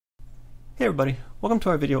Hey everybody, welcome to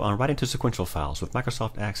our video on writing to sequential files with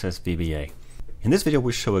Microsoft Access VBA. In this video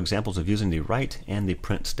we show examples of using the write and the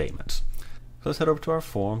print statements. So let's head over to our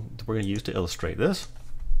form that we're going to use to illustrate this.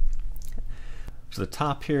 So the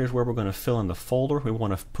top here is where we're going to fill in the folder we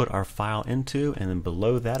want to put our file into, and then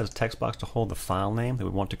below that is a text box to hold the file name that we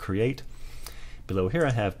want to create. Below here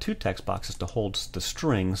I have two text boxes to hold the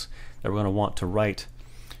strings that we're going to want to write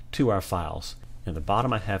to our files. At the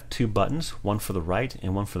bottom I have two buttons, one for the write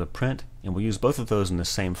and one for the print, and we'll use both of those in the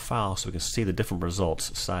same file so we can see the different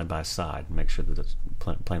results side by side and make sure that it's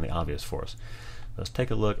plainly obvious for us. Let's take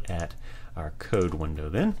a look at our code window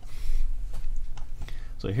then.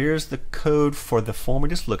 So here's the code for the form we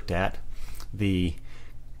just looked at. The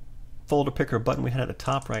folder picker button we had at the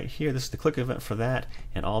top right here, this is the click event for that,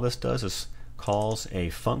 and all this does is calls a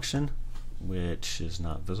function which is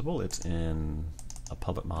not visible. It's in a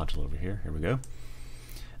public module over here. Here we go.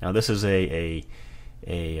 Now this is a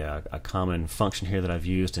common function here that I've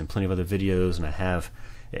used in plenty of other videos, and I have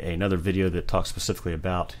another video that talks specifically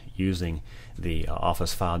about using the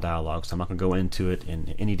Office file dialog, so I'm not going to go into it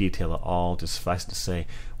in any detail at all. Just suffice to say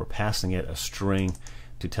we're passing it a string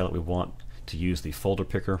to tell it we want to use the folder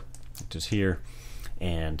picker, which is here,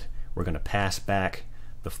 and we're going to pass back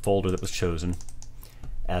the folder that was chosen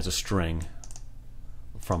as a string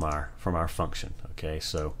from our function. Okay,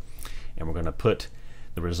 so, and we're going to put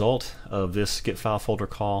the result of this get file folder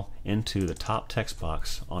call into the top text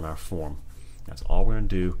box on our form. That's all we're going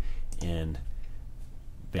to do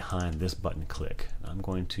behind this button click. I'm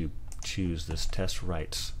going to choose this test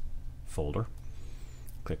writes folder.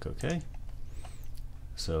 Click OK.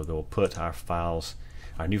 So that will put our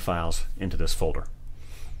new files into this folder.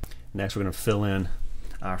 Next we're going to fill in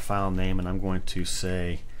our file name, and I'm going to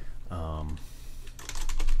say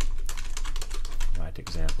write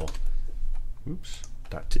example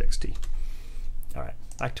 .txt. Alright,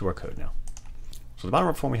 back to our code now. So the bottom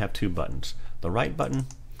of our form we have two buttons, the write button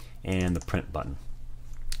and the print button.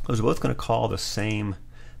 Those are both going to call the same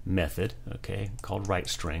method, okay, called write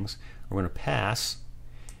strings. We're going to pass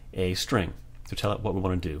a string to tell it what we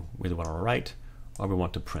want to do. We either want to write or we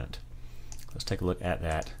want to print. Let's take a look at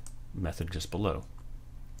that method just below.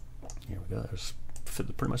 Here we go. There's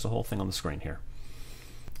pretty much the whole thing on the screen here.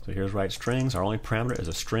 So here's write strings. Our only parameter is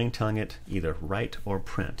a string telling it either write or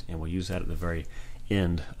print, and we'll use that at the very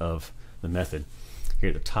end of the method. Here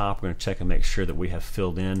at the top we're going to check and make sure that we have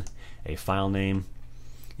filled in a file name.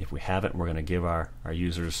 If we haven't, we're going to give our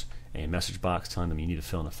users a message box telling them you need to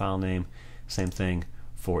fill in a file name. Same thing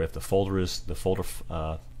for if the folder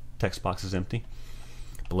text box is empty.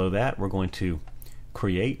 Below that we're going to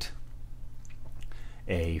create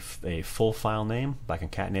a full file name by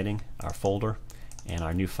concatenating our folder and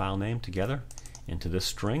our new file name together into this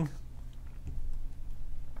string.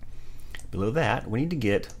 Below that we need to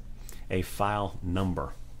get a file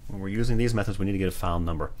number. When we're using these methods we need to get a file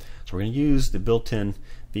number. So we're going to use the built-in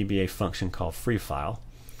VBA function called FreeFile.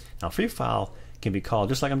 Now FreeFile can be called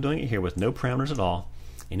just like I'm doing it here with no parameters at all,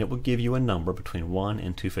 and it will give you a number between 1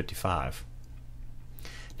 and 255.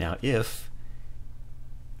 Now if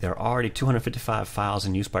there are already 255 files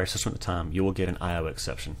in use by your system at the time, you will get an IO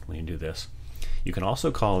exception when you do this. You can also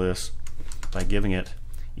call this by giving it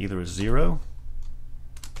either a 0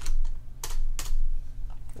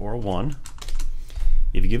 or a 1.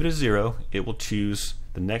 If you give it a 0, it will choose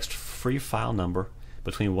the next free file number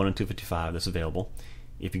between 1 and 255 that's available.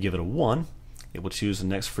 If you give it a 1, it will choose the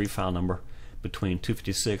next free file number between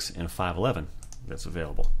 256 and 511 that's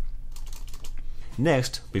available.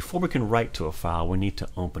 Next, before we can write to a file, we need to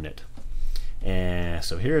open it. And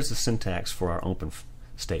so here's the syntax for our open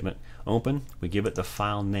statement. Open, we give it the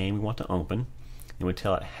file name we want to open, and we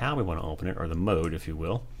tell it how we want to open it, or the mode if you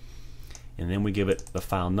will, and then we give it the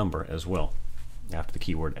file number as well after the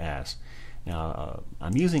keyword as. Now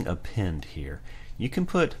I'm using append here. You can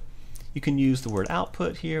use the word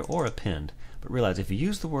output here or append, but realize if you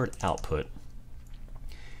use the word output,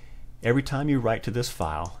 every time you write to this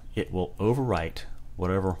file it will overwrite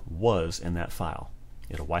whatever was in that file.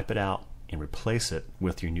 It'll wipe it out and replace it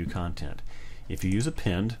with your new content. If you use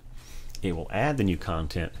append, it will add the new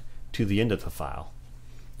content to the end of the file.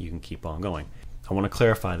 You can keep on going. I want to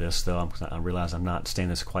clarify this though, because I realize I'm not stating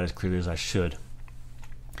this quite as clearly as I should.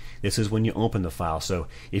 This is when you open the file. So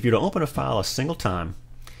if you were to open a file a single time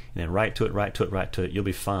and then write to it, you'll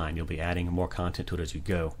be fine. You'll be adding more content to it as you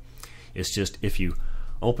go. It's just if you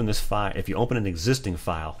open this file, if you open an existing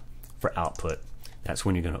file for output, that's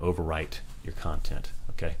when you're going to overwrite your content.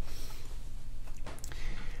 Okay.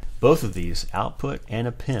 Both of these, output and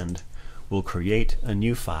append, will create a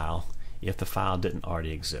new file if the file didn't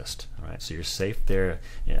already exist. All right, so you're safe there.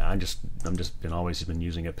 Yeah, I'm just always been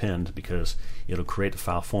using append because it'll create the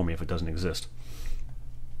file for me if it doesn't exist.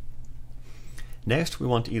 Next, we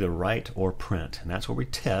want to either write or print, and that's where we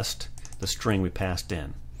test the string we passed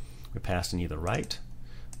in. We passed in either write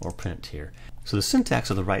or print here. So the syntax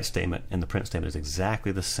of the write statement and the print statement is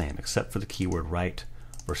exactly the same, except for the keyword write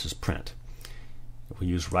versus print. If we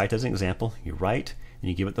use write as an example, you write and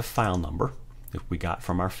you give it the file number that we got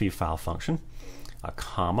from our FreeFile function, a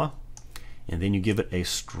comma, and then you give it a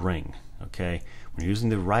string. Okay, when you're using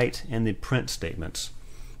the write and the print statements,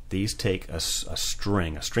 these take a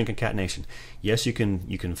string concatenation. Yes, you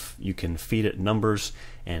can feed it numbers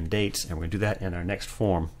and dates, and we're going to do that in our next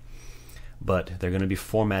form. But they're going to be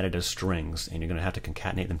formatted as strings, and you're going to have to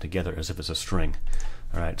concatenate them together as if it's a string.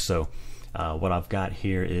 All right. So what I've got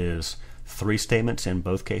here is 3 statements in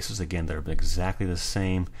both cases. Again, they're exactly the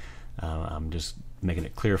same. I'm just making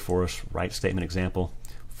it clear for us. Write statement example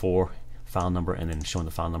for file number, and then showing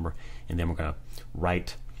the file number, and then we're going to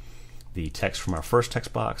write the text from our first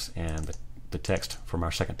text box and the text from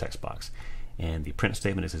our second text box. And the print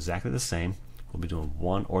statement is exactly the same. We'll be doing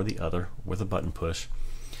one or the other with a button push.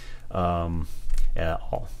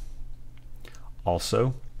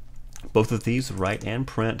 Also, both of these, write and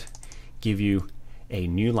print, give you a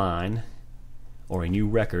new line or a new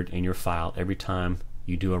record in your file every time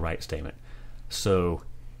you do a write statement. So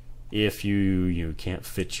if you can't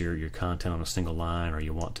fit your content on a single line, or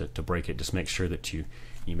you want to break it, just make sure that you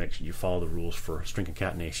make sure you follow the rules for string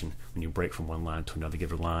concatenation. When you break from one line to another,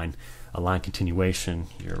 give a line continuation,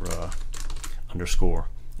 your underscore,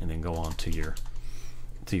 and then go on to your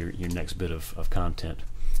next bit of content.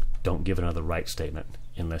 Don't give another write statement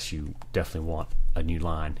unless you definitely want a new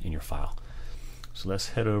line in your file. So let's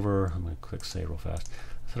head over. I'm going to click save real fast.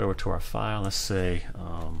 Let's head over to our file. Let's say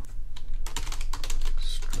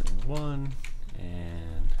string 1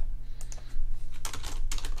 and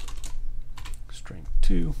string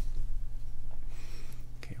 2.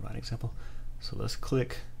 Okay, write example. So let's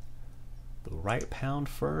click the write pound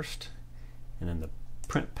first, and then the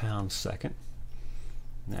print pound second.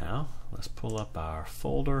 Now let's pull up our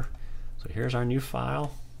folder. So here's our new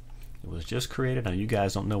file. It was just created. Now you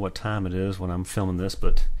guys don't know what time it is when I'm filming this,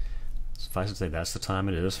 but suffice to say that's the time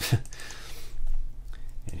it is.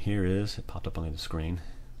 And here is, it popped up on the screen.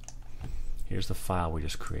 Here's the file we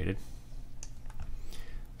just created.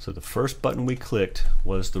 So the first button we clicked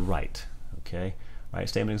was the write. Okay, write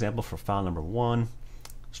statement example for file number 1,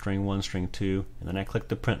 string 1, string 2, and then I clicked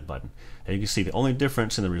the print button. Now you can see the only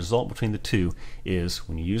difference in the result between the two is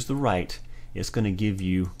when you use the write, it's going to give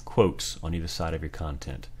you quotes on either side of your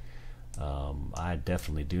content. I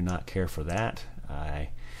definitely do not care for that.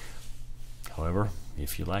 However,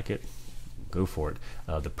 if you like it, go for it.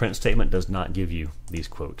 The print statement does not give you these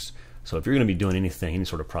quotes. So if you're going to be doing anything, any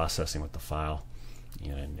sort of processing with the file,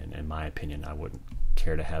 you know, in my opinion, I wouldn't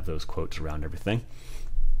care to have those quotes around everything.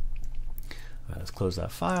 Let's close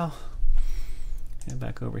that file. And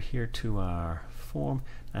back over here to our form.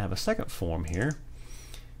 I have a second form here.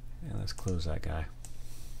 And let's close that guy.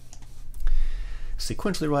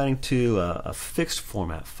 Sequentially writing to a fixed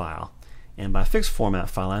format file. And by fixed format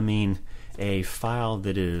file, I mean a file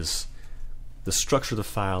that is, the structure of the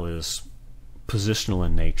file is positional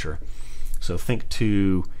in nature. So think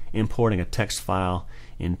to importing a text file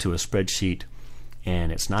into a spreadsheet,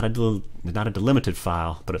 and it's not a delimited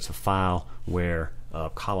file, but it's a file where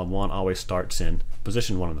column 1 always starts in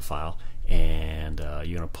position 1 of the file, and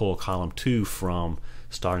you're going to pull column 2 from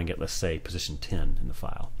starting at, let's say, position 10 in the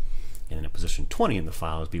file. And then at position 20 in the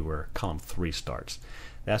file would be where column 3 starts.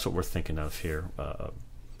 That's what we're thinking of here.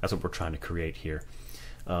 That's what we're trying to create here.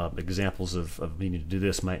 Examples of needing to do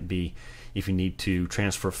this might be if you need to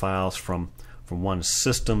transfer files from one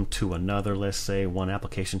system to another, let's say one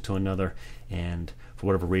application to another, and for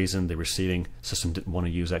whatever reason the receiving system didn't want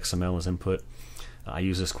to use XML as input. I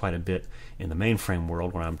use this quite a bit in the mainframe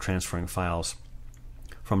world when I'm transferring files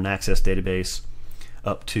from an Access database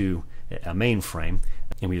up to a mainframe,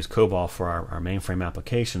 and we use COBOL for our mainframe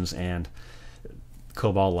applications, and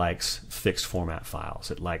COBOL likes fixed format files.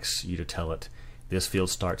 It likes you to tell it this field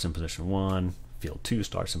starts in position 1, field 2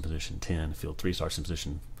 starts in position 10, field 3 starts in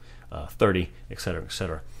position 30, etc.,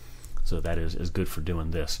 etc. So that is good for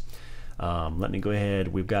doing this. Let me go ahead.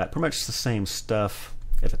 We've got pretty much the same stuff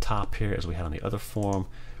at the top here as we had on the other form.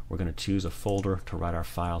 We're going to choose a folder to write our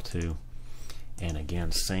file to, and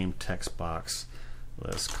again, same text box.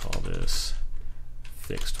 Let's call this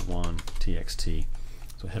fixed1txt.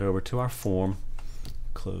 So head over to our form,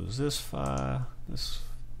 close this file, this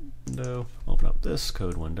window, open up this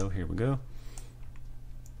code window. Here we go.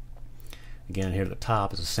 Again, here at the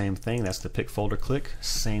top is the same thing. That's the pick folder click,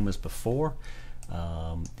 same as before.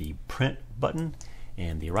 The print button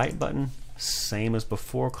and the write button, same as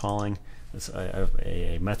before, calling this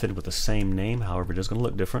a method with the same name. However, it is going to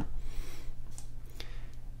look different.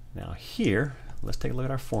 Now here, let's take a look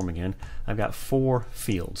at our form again. I've got 4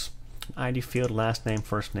 fields: ID field, last name,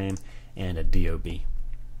 first name, and a DOB.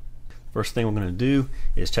 First thing we're going to do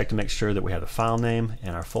is check to make sure that we have the file name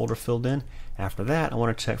and our folder filled in. After that, I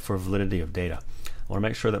want to check for validity of data. I want to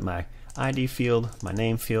make sure that my ID field, my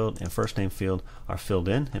name field, and first name field are filled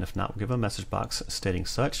in, and if not, we'll give a message box stating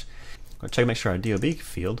such. I'm going to check to make sure our DOB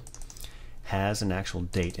field has an actual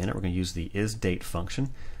date in it. We're going to use the isDate function.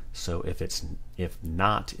 So if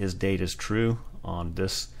not isDate is true on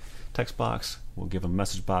this text box, we'll give a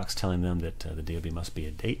message box telling them that the DOB must be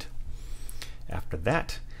a date. After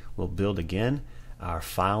that, we'll build again our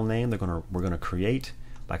file name we're going to create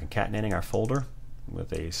by concatenating our folder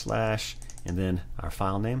with a slash and then our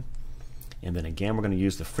file name. And then again, we're going to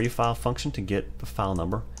use the FreeFile function to get the file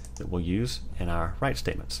number that we'll use in our write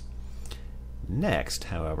statements. Next,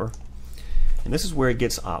 however, and this is where it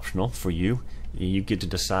gets optional for you, you get to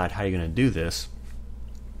decide how you're going to do this.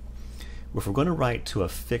 If we're going to write to a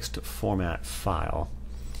fixed format file,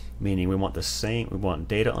 meaning we want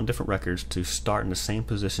data on different records to start in the same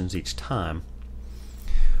positions each time,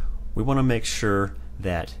 we want to make sure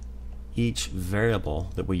that each variable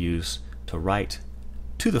that we use to write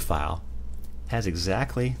to the file has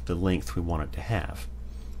exactly the length we want it to have.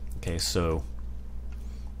 Okay, so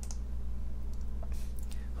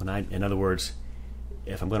in other words,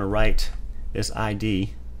 if I'm going to write this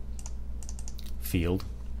ID field,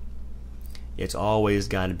 it's always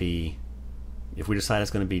got to be, if we decide it's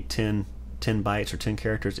going to be 10 bytes or 10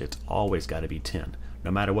 characters, it's always got to be 10. No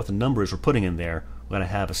matter what the number is we're putting in there, we're going to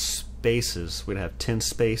have spaces. We're going to have 10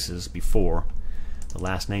 spaces before the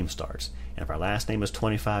last name starts. And if our last name is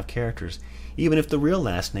 25 characters, even if the real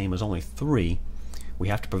last name is only 3, we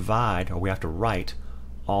have to provide, or we have to write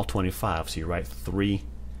all 25. So you write 3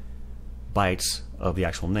 bytes of the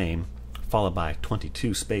actual name followed by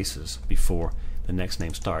 22 spaces before the next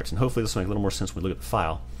name starts. And hopefully this will make a little more sense when we look at the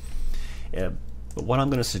file. But what I'm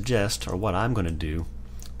going to suggest, or what I'm going to do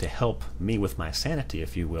to help me with my sanity,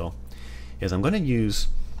 if you will, is I'm going to use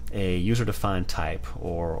a user-defined type,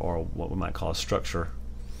 or what we might call a structure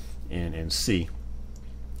in C.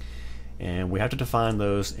 And we have to define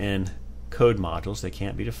those in code modules. They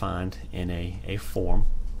can't be defined in a form.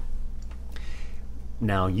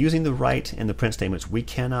 Now, using the write and the print statements, we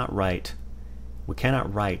cannot write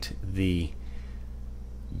the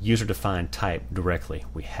user-defined type directly.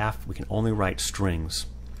 We can only write strings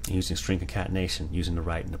using string concatenation, using the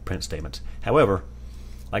write and the print statements. However,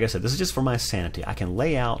 like I said, this is just for my sanity. I can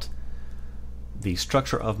lay out the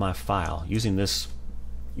structure of my file using this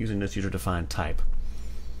user-defined type,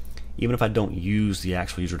 even if I don't use the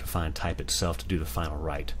actual user-defined type itself to do the final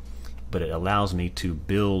write. But it allows me to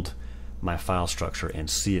build my file structure and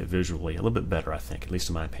see it visually a little bit better, I think, at least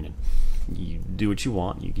in my opinion. You do what you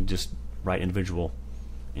want. You can just write individual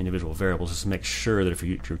variables just to make sure that if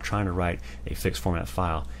you're trying to write a fixed format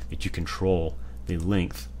file, that you control the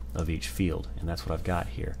length of each field. And that's what I've got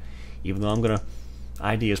here. Even though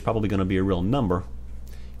ID is probably going to be a real number,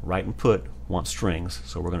 write and put want strings,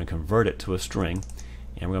 so we're going to convert it to a string,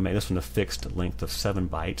 and we're going to make this one a fixed length of 7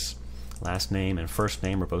 bytes. Last name and first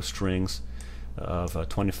name are both strings of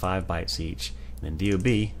 25 bytes each. And then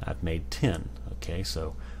DOB, I've made 10. Okay,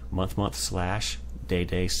 so month slash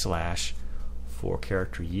day slash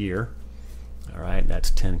 4-character year. All right,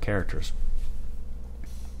 that's 10 characters.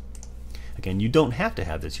 Again, you don't have to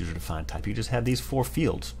have this user-defined type. You just have these 4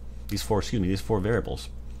 fields, these 4 variables.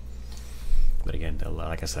 But again,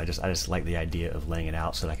 like I said, I just like the idea of laying it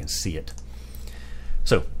out so that I can see it.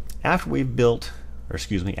 So after we've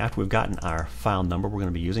gotten our file number we're going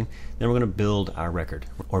to be using, then we're going to build our record,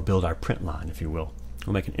 or build our print line, if you will.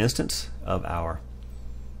 We'll make an instance of our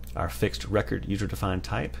fixed record user-defined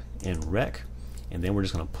type in rec, and then we're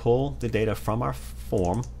just going to pull the data from our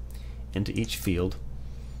form into each field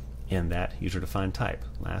in that user-defined type.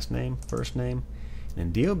 Last name, first name,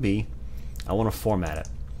 and then DOB, I want to format it,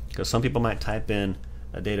 because some people might type in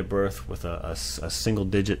a date of birth with a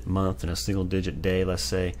single-digit month and a single-digit day, let's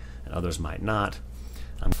say, and others might not.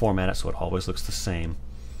 I'm going to format it so it always looks the same.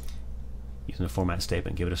 Using the format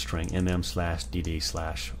statement, give it a string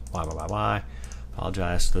mm/dd/yy.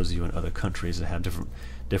 Apologize to those of you in other countries that have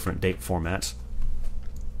different date formats.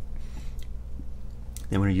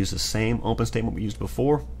 Then we're going to use the same open statement we used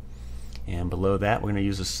before, and below that we're going to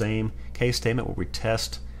use the same case statement where we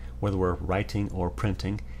test whether we're writing or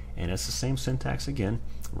printing, and it's the same syntax again.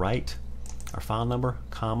 Write our file number,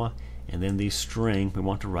 comma, and then the string we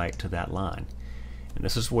want to write to that line. And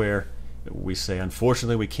this is where we say,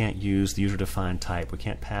 unfortunately, we can't use the user-defined type. We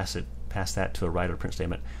can't pass that to a write or print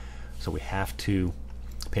statement. So we have to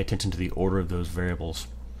pay attention to the order of those variables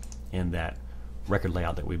in that record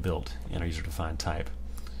layout that we built in our user-defined type.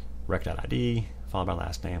 Rec.id, followed by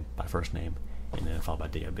last name, by first name, and then followed by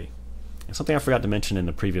DOB. And something I forgot to mention in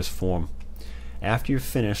the previous form, after you're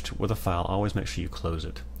finished with a file, always make sure you close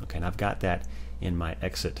it. Okay, and I've got that in my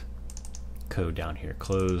exit code down here.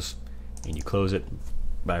 Close, and you close it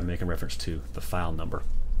by making reference to the file number.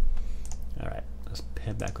 Alright, let's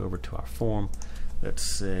head back over to our form. Let's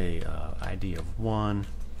say ID of 1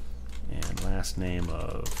 and last name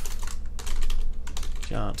of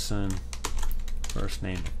Johnson, first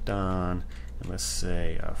name of Don, and let's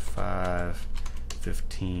say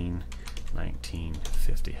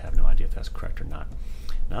 5/15/1950. I have no idea if that's correct or not.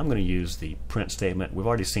 Now I'm going to use the print statement. We've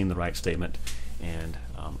already seen the write statement, and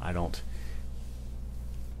I don't.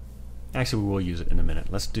 Actually, we will use it in a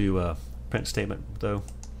minute. Let's do a print statement though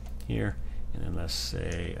here, and then let's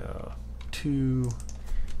say 2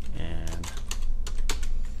 and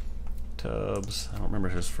Tubbs. I don't remember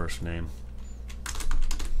his first name.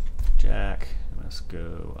 Jack. Let's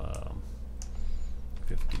go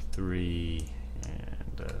 53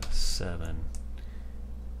 and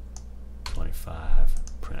 7/25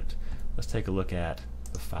 print. Let's take a look at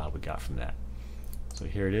the file we got from that. So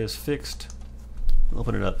here it is, fixed.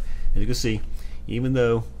 Open it up. As you can see, even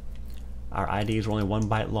though our IDs are only 1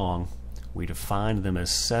 byte long, we defined them as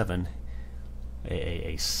 7,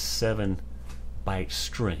 a 7-byte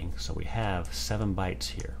string. So we have 7 bytes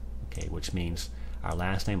here, okay, which means our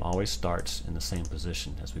last name always starts in the same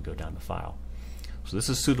position as we go down the file. So this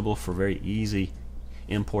is suitable for very easy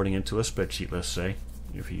importing into a spreadsheet, let's say,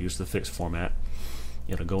 if you use the fixed format.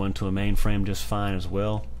 It'll go into a mainframe just fine as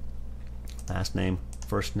well. Last name,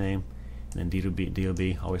 first name, and then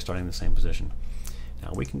DOB always starting in the same position.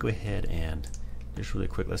 Now we can go ahead and just really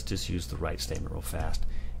quick, let's just use the write statement real fast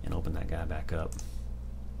and open that guy back up.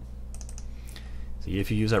 See,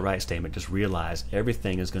 if you use that write statement, just realize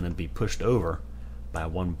everything is going to be pushed over by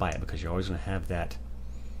 1 byte, because you're always going to have because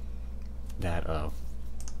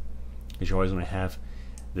you're always going to have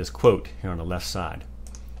this quote here on the left side,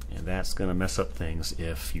 and that's going to mess up things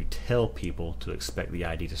if you tell people to expect the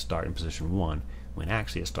ID to start in position 1 when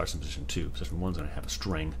actually it starts in position 2. Position 1 is going to have a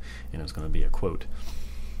string and it's going to be a quote.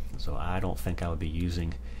 So I don't think I would be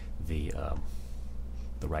using the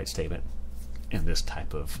write statement in this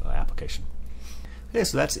type of application. Okay,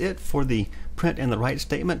 so that's it for the print and the write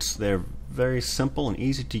statements. They're very simple and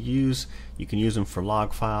easy to use. You can use them for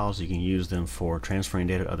log files. You can use them for transferring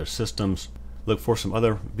data to other systems. Look for some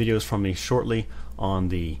other videos from me shortly on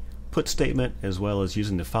the put statement, as well as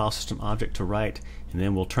using the file system object to write, and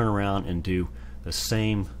then we'll turn around and do the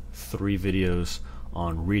same 3 videos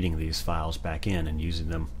on reading these files back in and using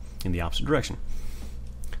them in the opposite direction.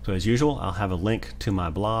 So as usual, I'll have a link to my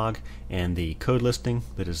blog and the code listing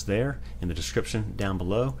that is there in the description down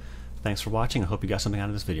below. Thanks for watching. I hope you got something out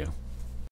of this video.